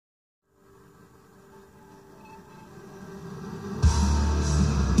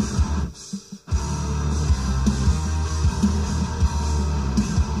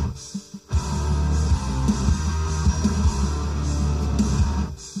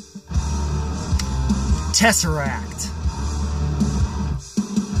TesseracT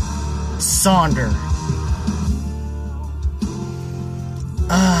Sonder.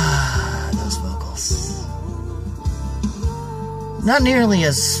 Those vocals. Not nearly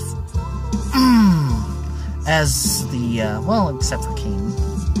as the, well, except for King,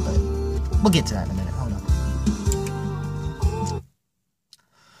 but we'll get to that in a minute. Hold on.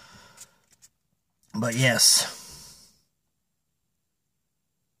 But yes.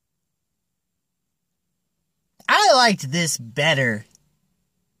 I liked this better.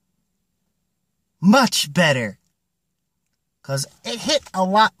 Much better. Because it hit a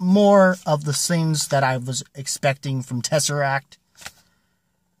lot more of the things that I was expecting from TesseracT.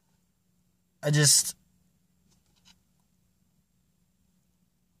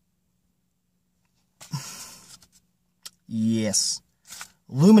 Yes.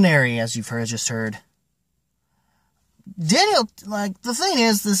 Luminary, as you've just heard. Daniel, the thing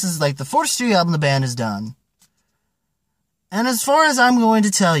is, this is the fourth studio album the band has done. And as far as I'm going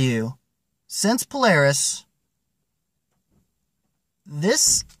to tell you, since Polaris,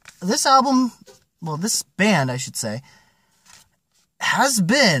 this album, well, this band, I should say, has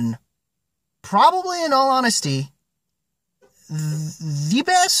been, probably in all honesty, the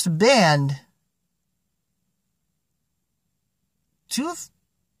best band to have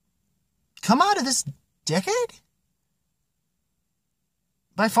come out of this decade?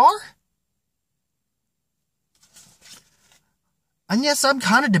 By far? And yes, I'm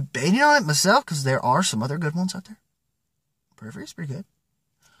kind of debating on it myself, because there are some other good ones out there. Periphery's pretty good.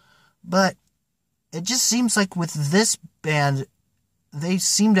 But it just seems like with this band, they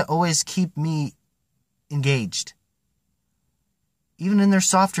seem to always keep me engaged. Even in their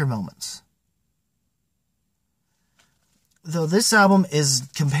softer moments. Though this album is,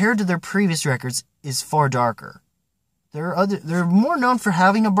 compared to their previous records, is far darker. They're more known for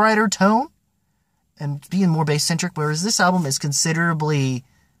having a brighter tone and being more bass-centric, whereas this album is considerably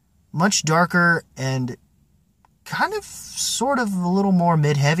much darker and kind of, sort of a little more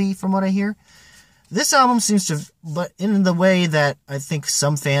mid-heavy from what I hear. This album seems to, but in the way that I think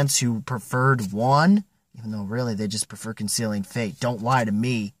some fans who preferred One, even though really they just prefer Concealing Fate. Don't lie to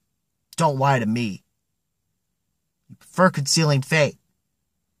me. Don't lie to me. You prefer Concealing Fate.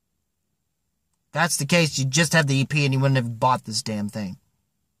 If that's the case, you'd just have the EP and you wouldn't have bought this damn thing.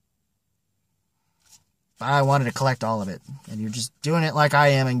 I wanted to collect all of it. And you're just doing it like I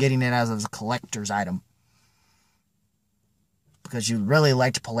am and getting it as a collector's item. Because you really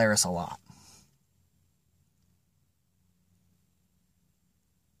liked Polaris a lot.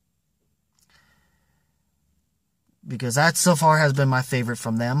 Because that so far has been my favorite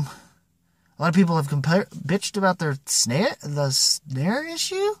from them. A lot of people have bitched about the snare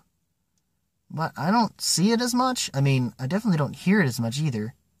issue. But I don't see it as much. I mean, I definitely don't hear it as much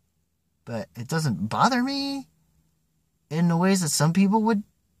either. But it doesn't bother me in the ways that some people would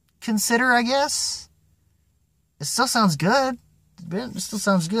consider, I guess. It still sounds good. It still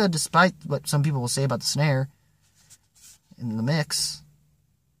sounds good, despite what some people will say about the snare in the mix.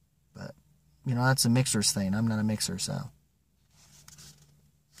 But, you know, that's a mixer's thing. I'm not a mixer, so.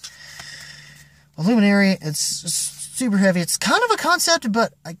 Luminary, it's super heavy. It's kind of a concept,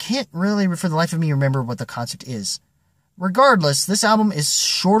 but I can't really, for the life of me, remember what the concept is. Regardless, this album is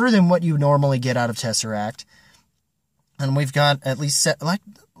shorter than what you normally get out of TesseracT. And we've got at least, like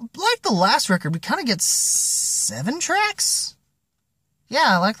the last record, we kind of get 7 tracks?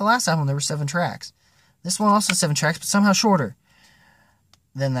 Yeah, like the last album, there were 7 tracks. This one also 7 tracks, but somehow shorter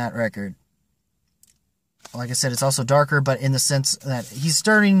than that record. Like I said, it's also darker, but in the sense that he's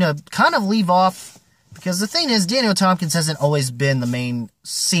starting to kind of leave off, because the thing is, Daniel Tompkins hasn't always been the main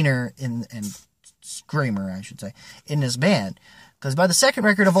singer and screamer, I should say, in this band. Because by the second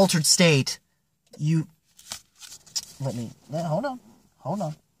record of Altered State, hold on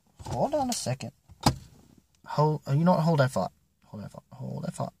a second. You know what? Hold that thought.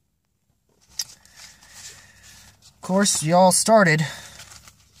 Of course, y'all started.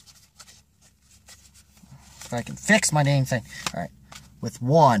 If I can fix my dang thing. Alright. With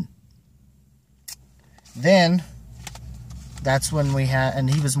One. Then, that's when we had, and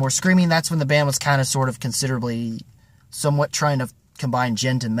he was more screaming. That's when the band was kind of sort of considerably, somewhat trying to combine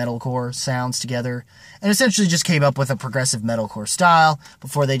gent and metalcore sounds together. And essentially just came up with a progressive metalcore style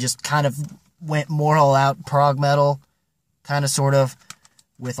before they just kind of went more all out prog metal. Kind of, sort of,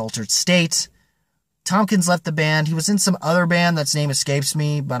 with Altered State. Tompkins left the band. He was in some other band that's name escapes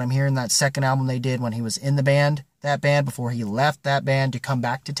me, but I'm hearing that second album they did when he was in that band, before he left that band to come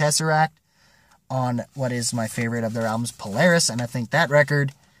back to TesseracT on what is my favorite of their albums, Polaris, and I think that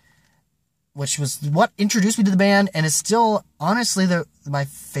record which was what introduced me to the band, and is still, honestly, my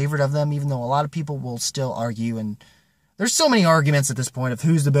favorite of them, even though a lot of people will still argue, and there's so many arguments at this point of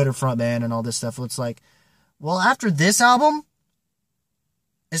who's the better frontman and all this stuff. It's like, well, after this album,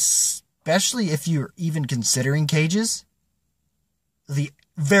 especially if you're even considering Cage's, the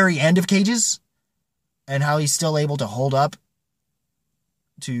very end of Cage's, and how he's still able to hold up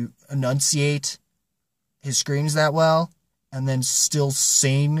to enunciate his screams that well, and then still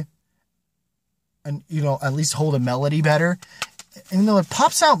sing, and, you know, at least hold a melody better. Even though it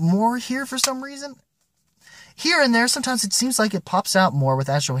pops out more here for some reason, here and there, sometimes it seems like it pops out more with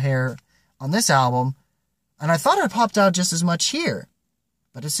Ash O'Hare on this album, and I thought it popped out just as much here,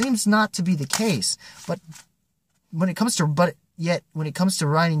 but it seems not to be the case. But when it comes to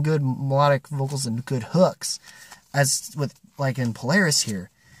writing good melodic vocals and good hooks, as with like in Polaris here,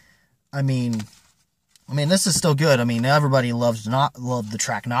 I mean, this is still good. I mean, everybody loved the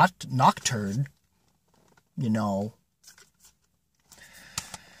track Nocturne, you know.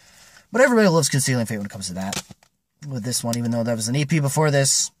 But everybody loves Concealing Fate when it comes to that. With this one, even though that was an EP before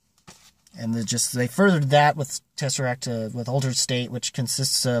this. And they furthered that with TesseracT, with Altered State, which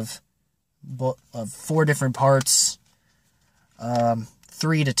consists of 4 different parts.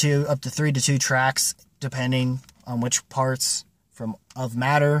 3 to 2, up to 3 to 2 tracks, depending on which parts, from of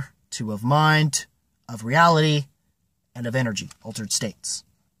matter to of mind, of reality, and of energy, altered states.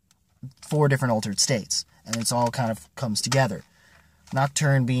 4 different altered states. And it's all kind of comes together.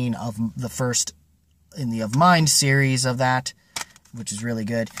 Nocturne being of the first in the Of Mind series of that, which is really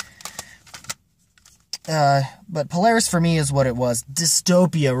good. But Polaris for me is what it was.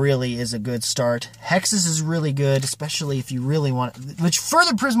 Dystopia really is a good start. Hexes is really good, especially if you really want, which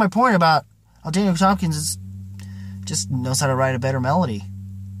further proves my point about how Daniel Tompkins just knows how to write a better melody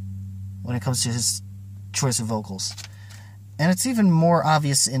when it comes to his choice of vocals. And it's even more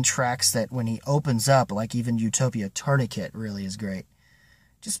obvious in tracks that when he opens up, like even Utopia Tourniquet really is great.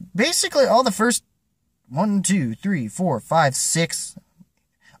 Just basically all the first 1, 2, 3, 4, 5, 6.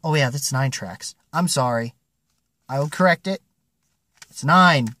 Oh yeah, that's 9 tracks. I'm sorry. I will correct it. It's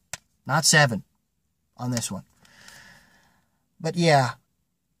 9, not 7 on this one. But yeah.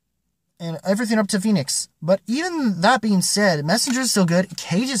 And everything up to Phoenix. But even that being said, Messenger is still good.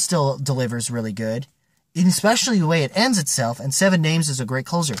 Cage still delivers really good. And especially the way it ends itself. And 7 Names is a great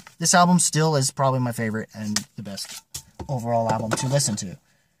closer. This album still is probably my favorite and the best overall album to listen to. I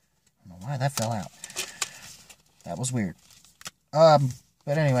don't know why that fell out. That was weird. But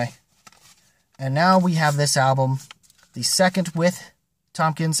anyway. And now we have this album, the second with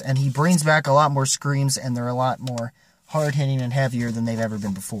Tompkins, and he brings back a lot more screams, and they're a lot more hard-hitting and heavier than they've ever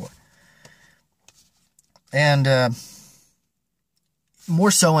been before. And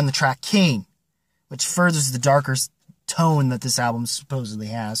more so on the track King, which furthers the darker tone that this album supposedly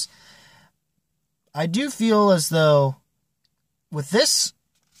has. I do feel as though with this,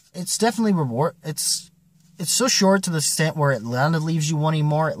 it's definitely It's so short to the extent where it kind of leaves you wanting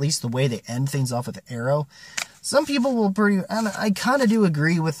more, at least the way they end things off with the arrow. Some people will and I kind of do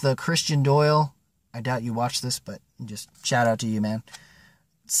agree with the Christian Doyle. I doubt you watch this, but just shout out to you, man.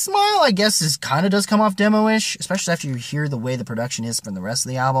 Smile, I guess, kind of does come off demo-ish, especially after you hear the way the production is from the rest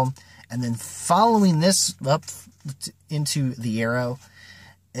of the album. And then following this up into the arrow,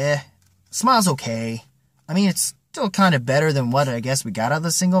 Smile's okay. I mean, it's still kind of better than what I guess we got out of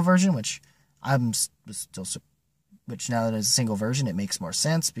the single version, which now that it's a single version, it makes more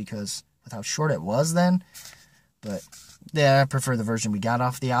sense because with how short it was then. But yeah, I prefer the version we got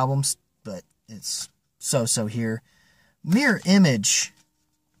off the albums, but it's so here. Mirror Image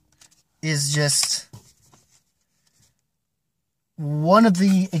is just one of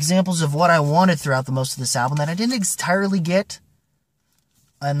the examples of what I wanted throughout the most of this album that I didn't entirely get.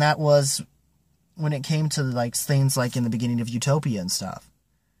 And that was when it came to like things like in the beginning of Utopia and stuff.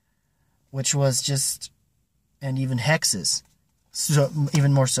 Which was just, and even Hexes. So,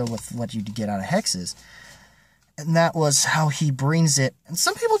 even more so with what you get out of Hexes. And that was how he brings it. And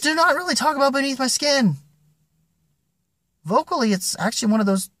some people do not really talk about Beneath My Skin. Vocally, it's actually one of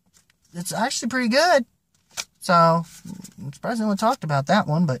those, it's actually pretty good. So, I'm surprised no one talked about that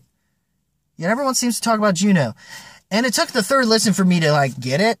one, but yet everyone seems to talk about Juno. And it took the third listen for me to, like,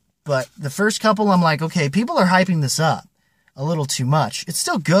 get it. But the first couple, I'm like, okay, people are hyping this up a little too much. It's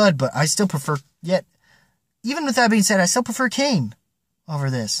still good, but I still prefer, yet, even with that being said, I still prefer Kane over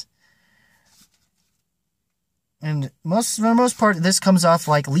this. And for the most part, this comes off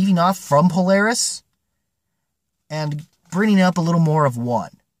like leading off from Polaris and bringing up a little more of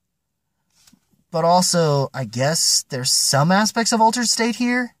one. But also, I guess there's some aspects of Altered State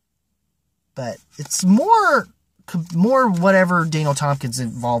here, but it's more more whatever Daniel Tompkins'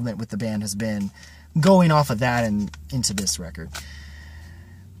 involvement with the band has been, going off of that and into this record.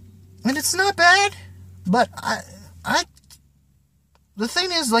 And it's not bad, but the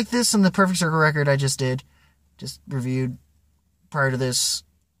thing is, like this and the Perfect Circle record I just reviewed prior to this,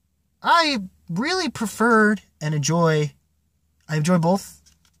 I really preferred and I enjoy both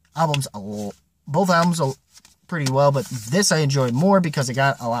albums pretty well, but this I enjoyed more because I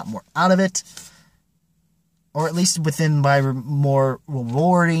got a lot more out of it, or at least within my more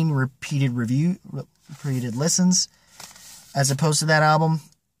rewarding repeated listens, as opposed to that album.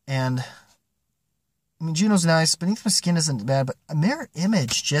 And I mean, Juno's nice, Beneath My Skin isn't bad, but A Mirror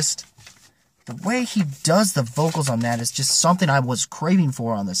Image, just the way he does the vocals on that is just something I was craving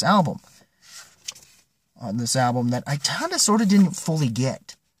for on this album. That I kind of sort of didn't fully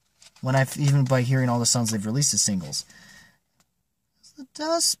get even by hearing all the songs they've released as singles. As the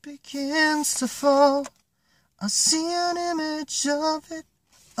dust begins to fall, I see an image of it.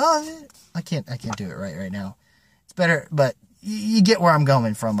 I can't do it right now. It's better, but you get where I'm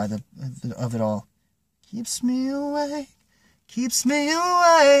going from of it all. Keeps me awake.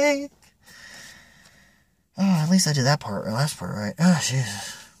 Oh, at least I did that last part right. Oh,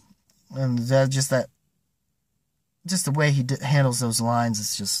 Jesus. And just the way he handles those lines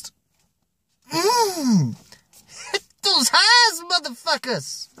is just, hit those highs,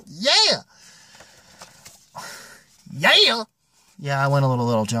 motherfuckers. Yeah. Yeah, I went a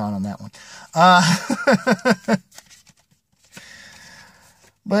little John on that one.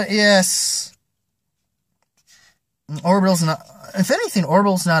 But yes, Orbital's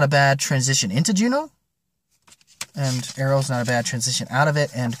not a bad transition into Juno, and Arrow's not a bad transition out of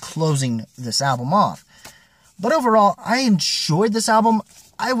it and closing this album off. But overall, I enjoyed this album.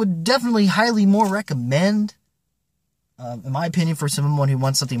 I would definitely highly more recommend, in my opinion, for someone who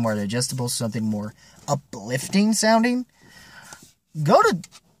wants something more digestible, something more uplifting sounding, go to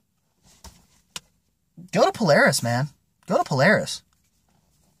Polaris, man. Go to Polaris.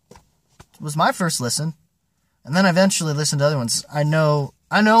 It was my first listen, and then I eventually listened to other ones. I know,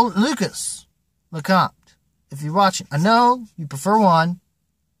 Lucas LeCompte, if you're watching, I know you prefer one.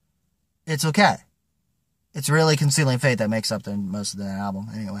 It's okay. It's really Concealing Fate that makes up most of the album,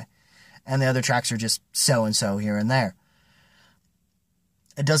 anyway. And the other tracks are just so-and-so here and there.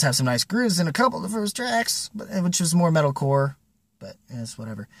 It does have some nice grooves in a couple of the first tracks, which is more metalcore, but it's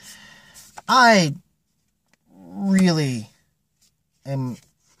whatever. I really am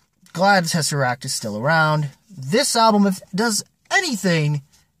glad TesseracT is still around. This album, if it does anything,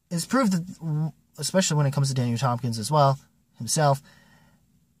 is proof that, especially when it comes to Daniel Tompkins as well, himself,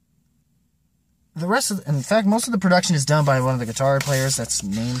 in fact, most of the production is done by one of the guitar players. That's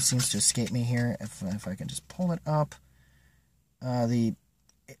name seems to escape me here. If I can just pull it up. The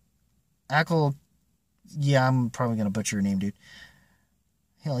Ackle, yeah, I'm probably going to butcher your name, dude.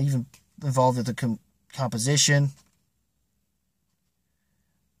 Hell, even involved with the composition.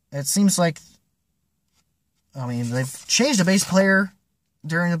 It seems like, I mean, they've changed the bass player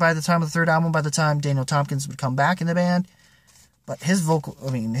by the time of the third album, by the time Daniel Tompkins would come back in the band. But his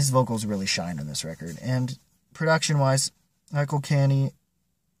vocals really shine on this record. And production-wise, Michael Connie,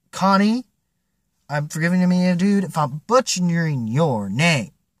 I'm forgiving me, dude, if I'm butchering your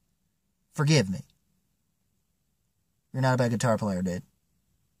name. Forgive me. You're not a bad guitar player, dude.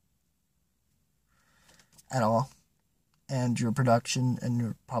 At all. And your production, and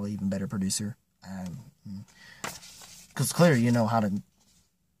you're probably even better producer. Because clearly you know how to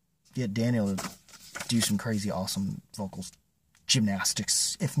get Daniel to do some crazy, awesome vocals.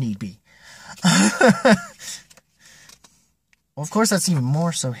 Gymnastics, if need be. Well, of course, that's even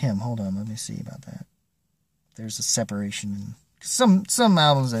more so him. Hold on, let me see about that. There's a separation. Some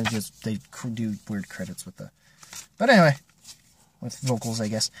albums they do weird credits with the. But anyway, with vocals, I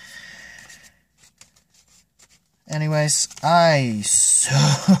guess. Anyways, I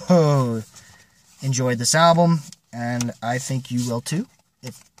so enjoyed this album, and I think you will too.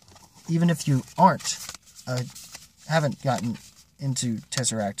 Even if you haven't gotten into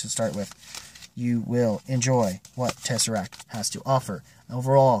TesseracT to start with, you will enjoy what TesseracT has to offer.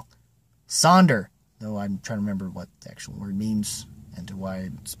 Overall, Sonder, though I'm trying to remember what the actual word means and to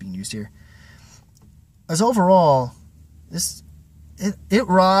why it's being used here, as overall, it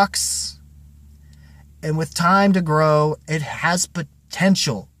rocks, and with time to grow, it has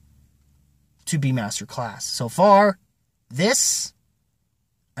potential to be masterclass. So far, this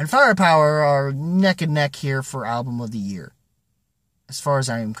and Firepower are neck and neck here for Album of the Year, as far as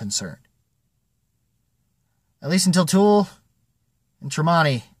I am concerned. At least until Tool and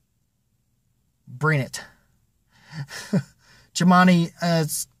Tremonti bring it. Tremonti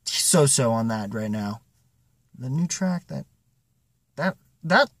is so-so on that right now. the new track,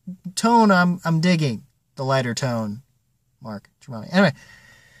 that tone I'm digging. The lighter tone. Mark Tremonti. Anyway.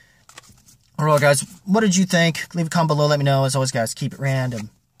 Alright, guys, what did you think? Leave a comment below, let me know. As always, guys, keep it random.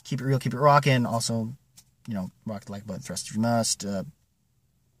 Keep it real, keep it rocking. Also, rock the like button, thrust if you must.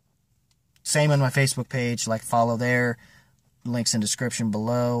 Same on my Facebook page. Like, follow there. Links in description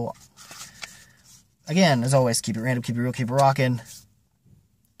below. Again, as always, keep it random, keep it real, keep it rocking.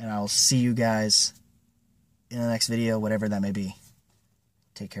 And I'll see you guys in the next video, whatever that may be.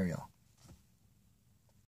 Take care, y'all.